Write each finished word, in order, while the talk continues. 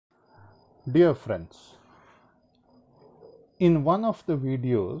Dear friends, in one of the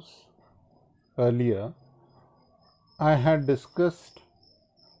videos earlier, I had discussed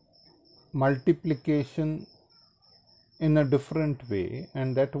multiplication in a different way,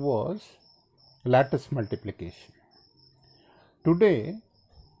 and that was lattice multiplication. Today,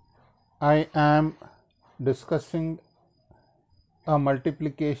 I am discussing a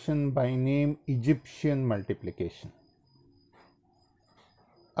multiplication by name Egyptian multiplication.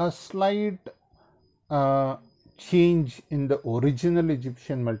 A slight change in the original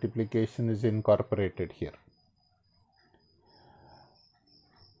Egyptian multiplication is incorporated here.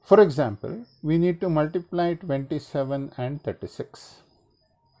 For example, we need to multiply 27 and 36.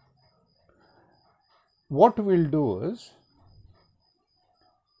 What we'll do is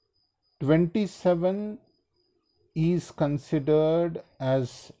 27 is considered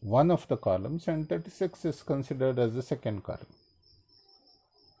as one of the columns and 36 is considered as the second column.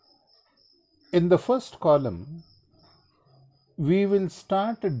 In the first column, we will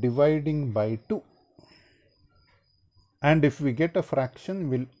start dividing by 2. And if we get a fraction,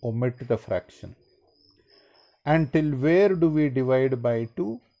 we'll omit the fraction. And till where do we divide by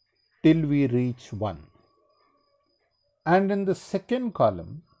 2? Till we reach 1. And in the second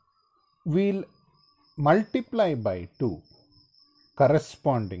column, we'll multiply by 2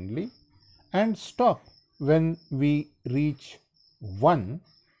 correspondingly and stop when we reach 1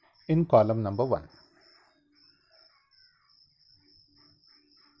 in column number 1.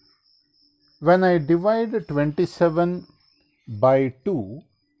 When I divide 27 by 2,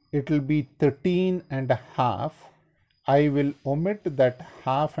 it will be 13 and a half. I will omit that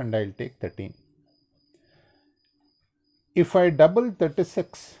half and I'll take 13. If I double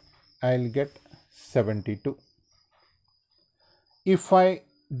 36, I'll get 72. If I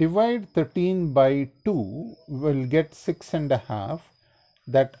divide 13 by 2, we'll get 6 and a half.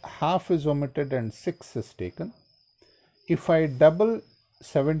 That half is omitted and 6 is taken. If I double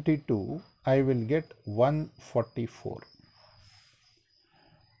 72, I will get 144.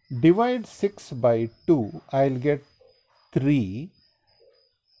 Divide 6 by 2, I'll get 3.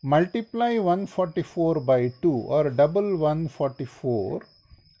 Multiply 144 by 2 or double 144,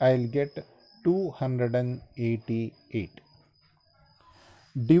 I'll get 288.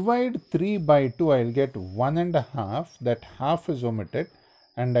 Divide 3 by 2, I'll get 1 and a half. That half is omitted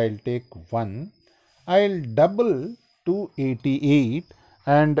and I'll take 1. I'll double 288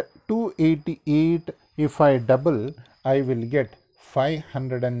 and 288, if I double, I will get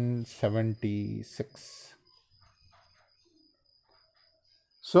 576.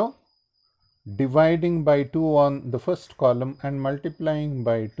 So, dividing by 2 on the first column and multiplying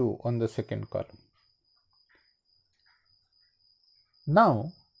by 2 on the second column.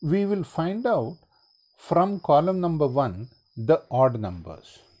 Now, we will find out from column number 1 the odd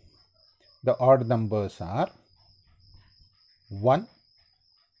numbers. The odd numbers are 1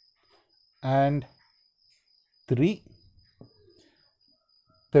 and 3,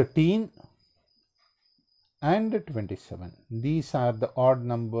 13 and 27. These are the odd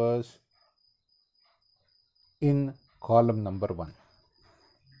numbers in column number 1.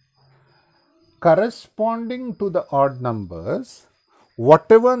 Corresponding to the odd numbers,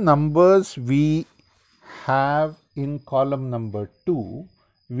 whatever numbers we have in column number 2,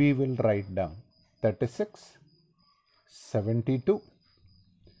 we will write down 36, 72,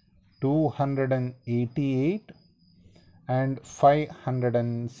 288 and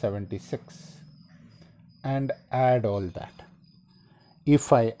 576 and add all that.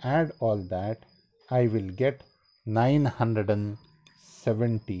 If I add all that, I will get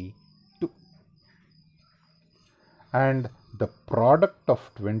 972. And the product of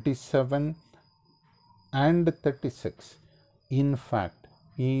 27 and 36 in fact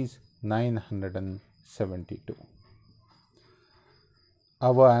is 972.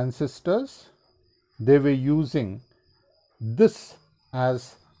 Our ancestors, they were using this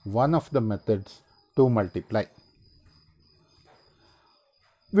as one of the methods to multiply.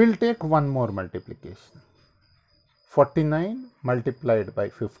 We'll take one more multiplication. 49 multiplied by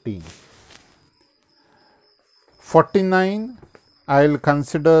 15. 49, I'll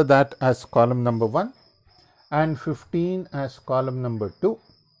consider that as column number 1 and 15 as column number 2.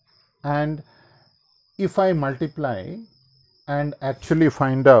 And if I multiply and actually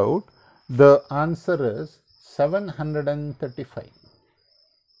find out, the answer is 735.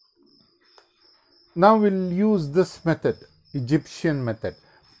 Now we'll use this method, Egyptian method,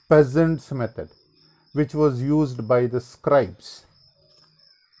 peasants method, which was used by the scribes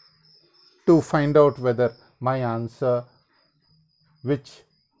to find out whether my answer which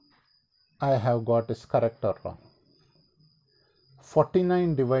I have got is correct or wrong.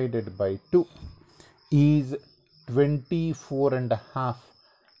 49 divided by 2 is 24 and a half.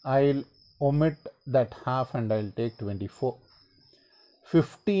 I'll omit that half and I'll take 24.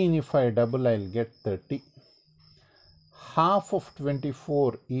 15 if I double, I'll get 30. Half of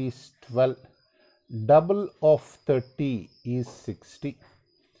 24 is 12. Double of 30 is 60.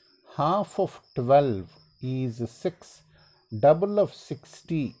 Half of 12 is 6. Double of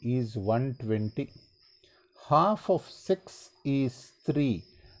 60 is 120. Half of 6 is 3.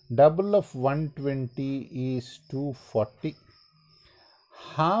 Double of 120 is 240.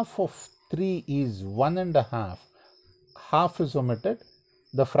 Half of 3 is 1 and a half. Half is omitted.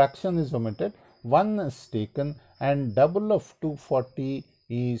 The fraction is omitted. 1 is taken, and double of 240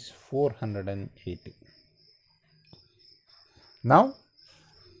 is 480. Now,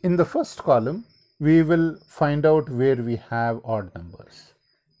 in the first column, we will find out where we have odd numbers.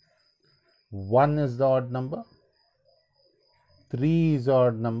 1 is the odd number. 3 is the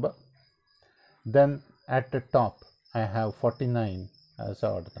odd number. Then at the top, I have 49 as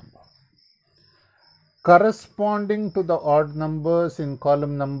odd number. Corresponding to the odd numbers in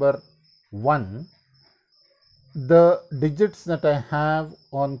column number 1, the digits that I have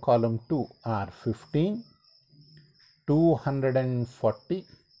on column 2 are 15, 240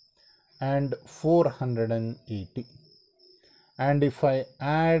 and 480. And if I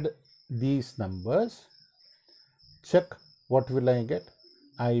add these numbers, check what will I get?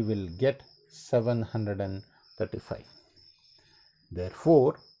 I will get 735.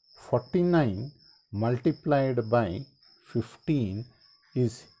 Therefore, 49 multiplied by 15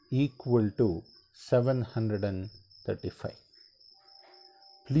 is equal to 735.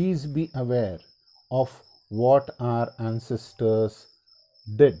 Please be aware of what our ancestors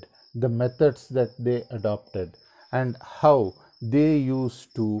did, the methods that they adopted, and how they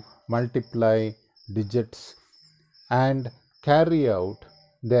used to multiply digits and carry out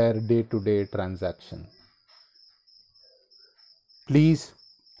their day-to-day transaction. Please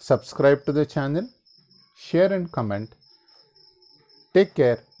subscribe to the channel, share and comment. Take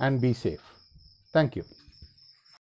care and be safe. Thank you.